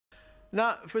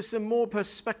Now, for some more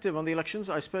perspective on the elections,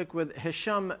 I spoke with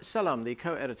Hesham Sallam, the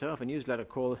co-editor of a newsletter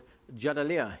called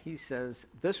Jadaliyya. He says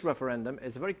this referendum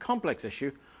is a very complex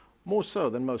issue, more so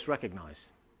than most recognize.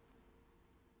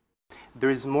 There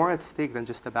is more at stake than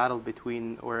just a battle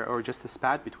between, or just a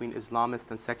spat between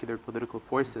Islamist and secular political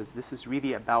forces. This is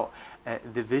really about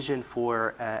the vision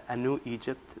for a new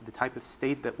Egypt, the type of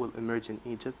state that will emerge in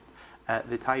Egypt.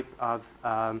 The type of,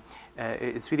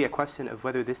 it's really a question of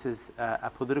whether this is a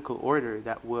political order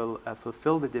that will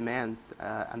fulfill the demands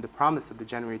and the promise of the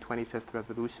January 25th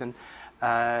revolution.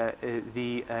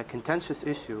 The contentious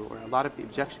issue, or a lot of the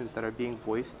objections that are being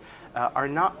voiced, are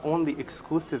not only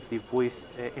exclusively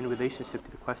voiced in relationship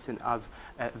to the question of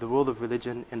the role of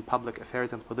religion in public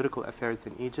affairs and political affairs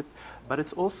in Egypt, but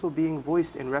it's also being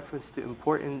voiced in reference to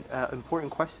important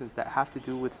questions that have to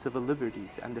do with civil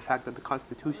liberties and the fact that the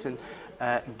Constitution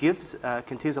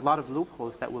contains a lot of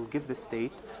loopholes that will give the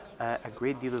state a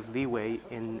great deal of leeway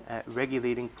in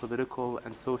regulating political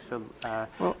and social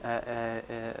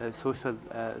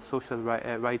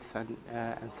rights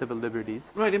and civil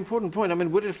liberties. Right, important point. I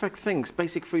mean, would it affect things,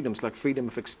 basic freedoms like freedom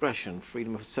of expression,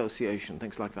 freedom of association,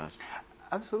 things like that?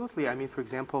 Absolutely. I mean, for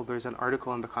example, there's an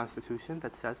article in the Constitution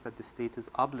that says that the state is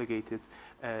obligated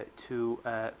to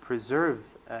preserve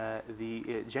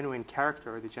the genuine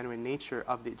character or the genuine nature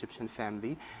of the Egyptian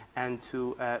family and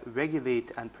to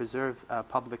regulate and preserve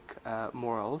public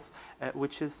morals,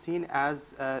 which is seen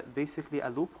as basically a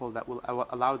loophole that will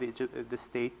allow the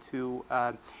state to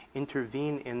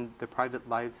intervene in the private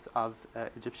lives of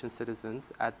Egyptian citizens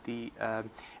at the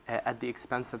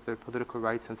expense of their political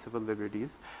rights and civil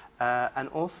liberties. And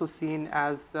also seen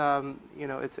as, you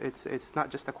know, it's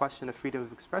not just a question of freedom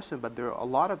of expression, but there are a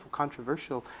lot of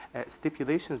controversial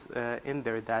stipulations in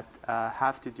there that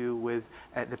have to do with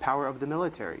the power of the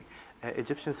military.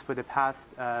 Egyptians for the past,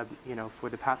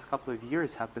 couple of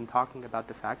years have been talking about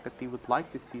the fact that they would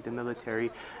like to see the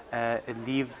military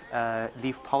leave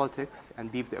politics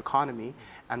and leave the economy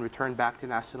and return back to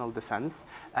national defense.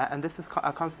 And this is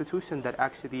a constitution that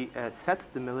actually sets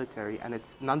the military and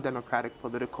its non-democratic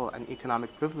political and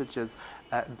economic privileges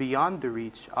beyond the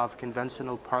reach of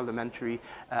conventional parliamentary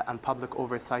and public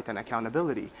oversight and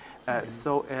accountability.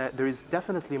 So there is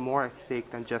definitely more at stake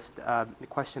than just the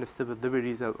question of civil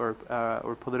liberties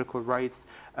or political rights,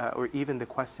 or even the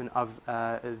question of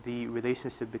the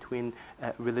relationship between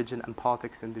religion and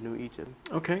politics in the new Egypt.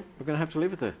 Okay, we're going to have to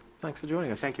leave it there. Thanks for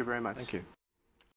joining us. Thank you very much. Thank you.